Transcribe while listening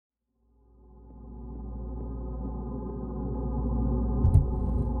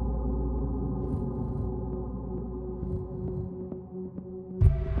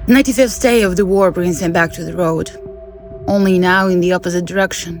95th day of the war brings me back to the road, only now in the opposite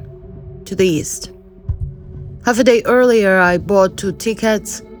direction, to the east. Half a day earlier, I bought 2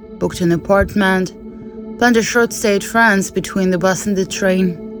 tickets, booked an apartment, planned a short stay at France between the bus and the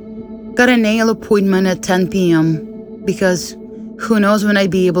train, got a nail appointment at 10 p.m. because who knows when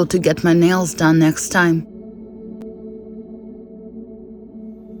I'd be able to get my nails done next time.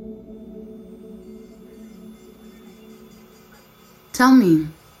 "Tell me,"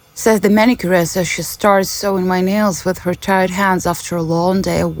 says the manicurist as she starts sewing my nails with her tired hands after a long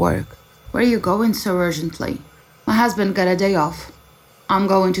day at work. "Where are you going so urgently?" "My husband got a day off. I'm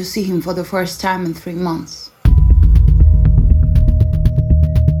going to see him for the first time in 3 months."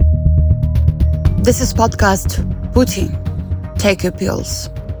 This is podcast Putin. Take your pills.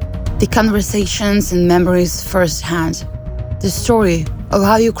 The conversations and memories firsthand. The story of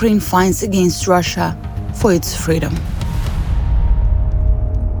how Ukraine fights against Russia for its freedom.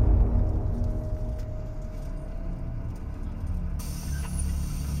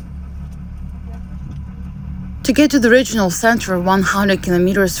 To get to the regional center, 100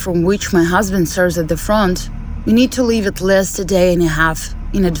 kilometers from which my husband serves at the front, we need to leave at least a day and a half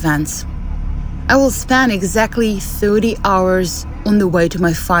in advance. I will spend exactly 30 hours on the way to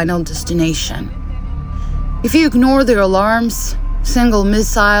my final destination. If you ignore the alarms, single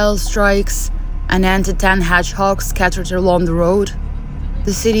missile strikes, and anti-tank hedgehogs scattered along the road,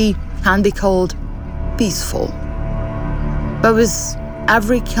 the city can be called peaceful. But with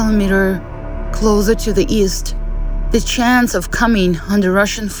every kilometer closer to the east, the chance of coming under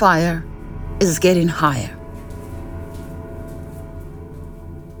Russian fire is getting higher.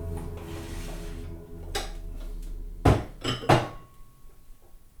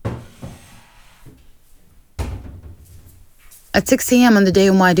 At 6 a.m. on the day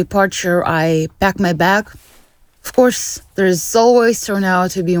of my departure, I pack my bag. Of course, there is always turned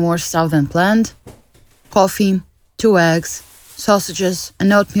out to be more stuff than planned. Coffee, 2 eggs, sausages,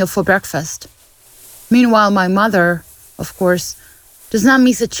 and oatmeal for breakfast. Meanwhile, my mother, of course, does not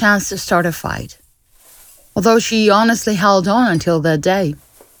miss a chance to start a fight. Although she honestly held on until that day.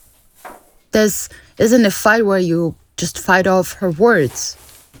 This isn't a fight where you just fight off her words.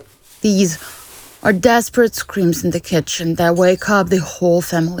 These are desperate screams in the kitchen that wake up the whole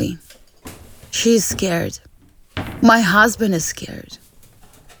family. She's scared. My husband is scared.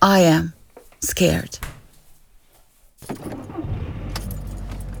 I am scared.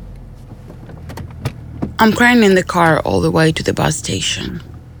 I'm crying in the car all the way to the bus station.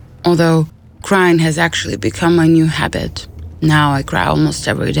 Although crying has actually become my new habit. Now I cry almost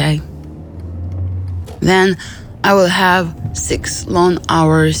every day. Then I will have 6 long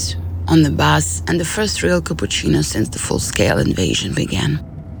hours on the bus and the first real cappuccino since the full-scale invasion began.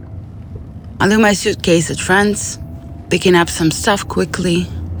 I leave my suitcase at friends, picking up some stuff quickly,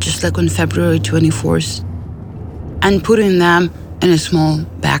 just like on February 24th, and putting them in a small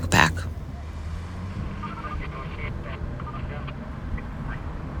backpack.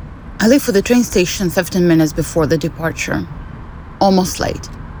 I leave for the train station 15 minutes before the departure, almost late.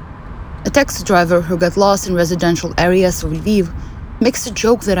 A taxi driver who got lost in residential areas of Lviv makes a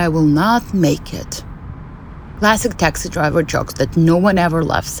joke that I will not make it. Classic taxi driver jokes that no one ever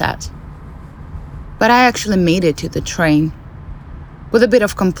laughs at. But I actually made it to the train, with a bit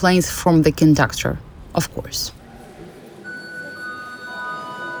of complaints from the conductor, of course.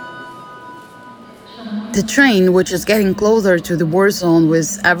 The train, which is getting closer to the war zone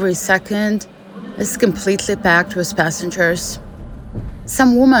with every second, is completely packed with passengers.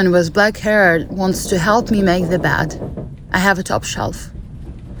 Some woman with black hair wants to help me make the bed. I have a top shelf.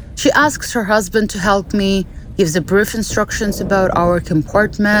 She asks her husband to help me, gives the brief instructions about our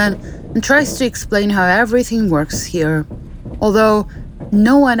compartment, and tries to explain how everything works here, although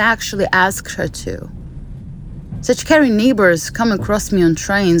no one actually asks her to. Such caring neighbors come across me on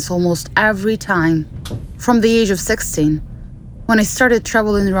trains almost every time, from the age of 16, when I started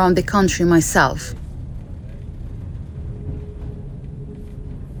traveling around the country myself.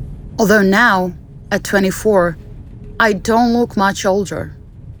 Although now, at 24, I don't look much older.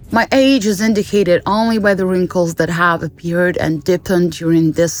 My age is indicated only by the wrinkles that have appeared and deepened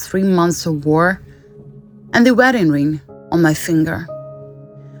during these 3 months of war, and the wedding ring on my finger.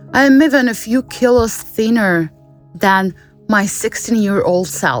 I am even a few kilos thinner than my 16-year-old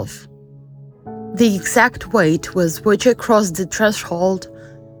self. The exact weight with which I crossed the threshold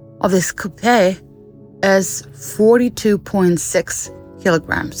of this coupe is 42.6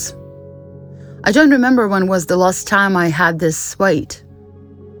 kilograms. I don't remember when was the last time I had this weight,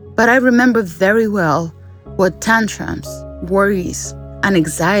 but I remember very well what tantrums, worries, and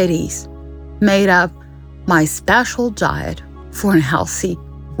anxieties made up my special diet for a healthy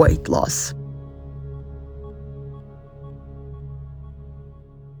weight loss.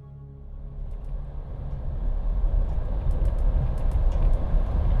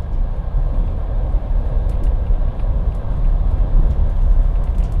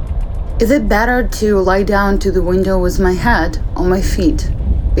 Is it better to lie down to the window with my head on my feet?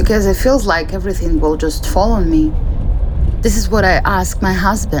 Because it feels like everything will just fall on me. This is what I ask my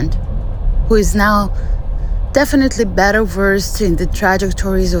husband, who is now definitely better versed in the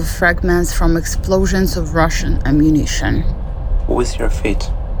trajectories of fragments from explosions of Russian ammunition. With your feet,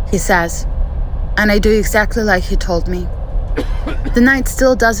 he says, and I do exactly like he told me. The night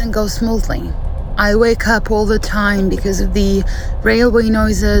still doesn't go smoothly. I wake up all the time because of the railway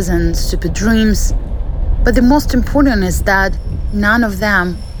noises and stupid dreams. But the most important is that none of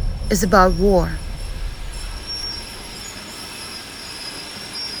them is about war.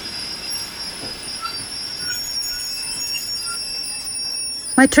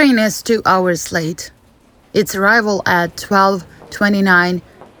 My train is 2 hours late. Its arrival at 12:29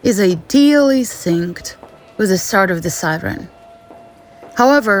 is ideally synced with the start of the siren.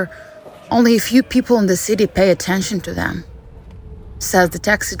 However, only a few people in the city pay attention to them, says the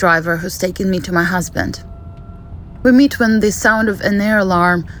taxi driver who's taken me to my husband. We meet when the sound of an air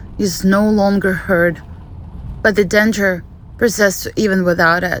alarm is no longer heard, but the danger persists even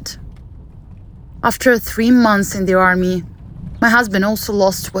without it. After 3 months in the army, my husband also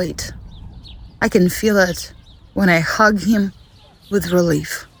lost weight. I can feel it when I hug him with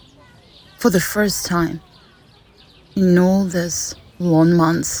relief. For the first time in all these long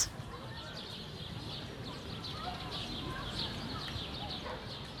months.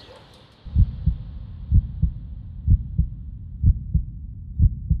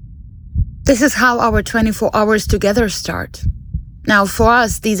 This is how our 24 hours together start. Now, for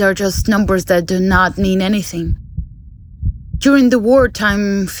us, these are just numbers that do not mean anything. During the war,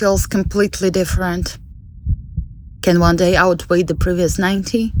 time feels completely different. Can one day outweigh the previous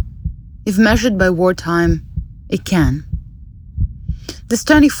 90? If measured by wartime, it can. These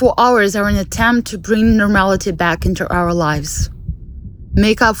 24 hours are an attempt to bring normality back into our lives.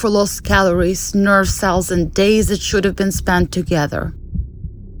 Make up for lost calories, nerve cells, and days that should have been spent together.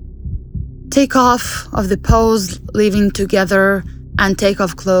 Take off of the pose, living together, and take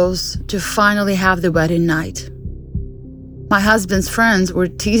off clothes to finally have the wedding night. My husband's friends were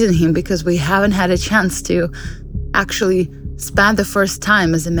teasing him because we haven't had a chance to actually spend the first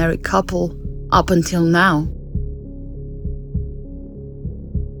time as a married couple up until now.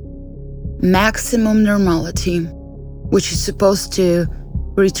 Maximum normality, which is supposed to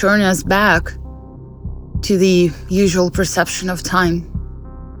return us back to the usual perception of time.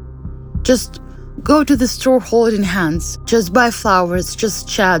 Just go to the store holding hands, just buy flowers, just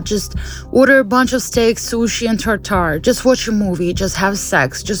chat, just order a bunch of steaks, sushi and tartare, just watch a movie, just have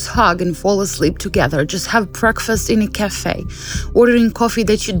sex, just hug and fall asleep together, just have breakfast in a cafe, ordering coffee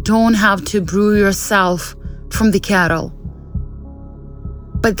that you don't have to brew yourself from the kettle.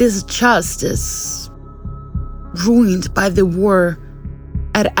 But this just is ruined by the war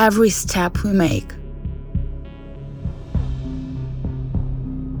at every step we make.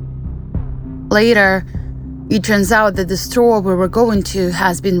 Later, it turns out that the store we were going to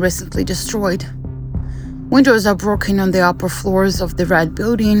has been recently destroyed. Windows are broken on the upper floors of the Red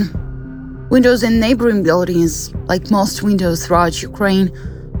Building. Windows in neighboring buildings, like most windows throughout Ukraine,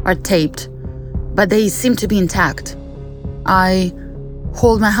 are taped, but they seem to be intact. I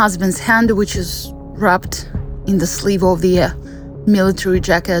hold my husband's hand, which is wrapped in the sleeve of the military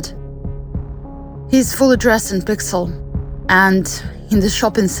jacket. He's fully dressed in pixel, and in the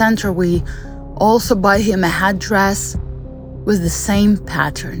shopping center we also buy him a headdress with the same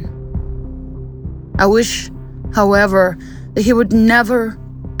pattern. I wish, however, that he would never,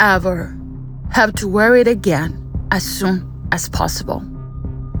 ever have to wear it again as soon as possible.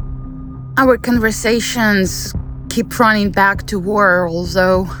 Our conversations keep running back to war,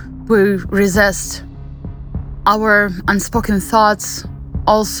 although we resist. Our unspoken thoughts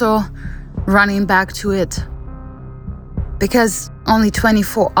also running back to it. Because only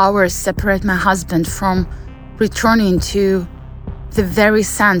 24 hours separate my husband from returning to the very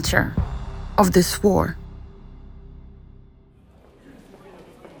center of this war.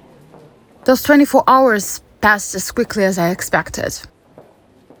 Those 24 hours passed as quickly as I expected,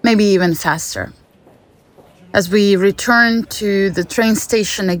 maybe even faster. As we return to the train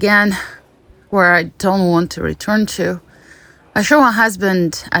station again, where I don't want to return to, I show my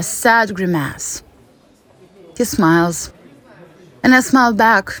husband a sad grimace. He smiles. And I smile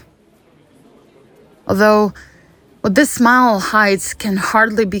back. Although what this smile hides can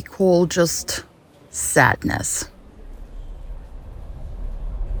hardly be called just sadness.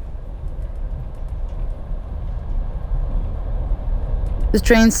 The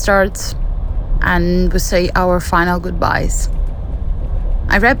train starts, and we say our final goodbyes.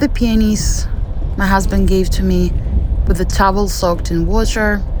 I wrap the peonies my husband gave to me with a towel soaked in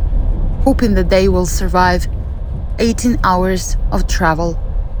water, hoping that they will survive 18 hours of travel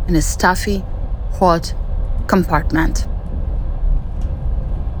in a stuffy, hot compartment.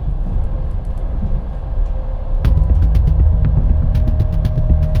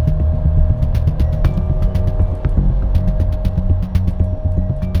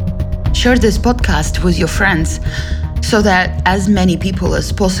 Share this podcast with your friends so that as many people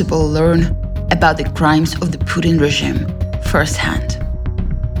as possible learn about the crimes of the Putin regime firsthand.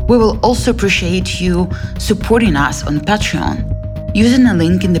 We will also appreciate you supporting us on Patreon using a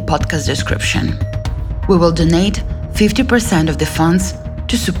link in the podcast description. We will donate 50% of the funds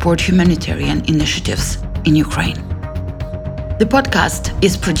to support humanitarian initiatives in Ukraine. The podcast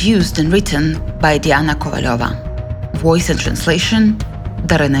is produced and written by Diana Kovalova. Voice and translation,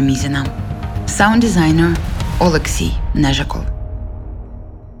 Darina Mizina. Sound designer, Oleksiy Nezhakov.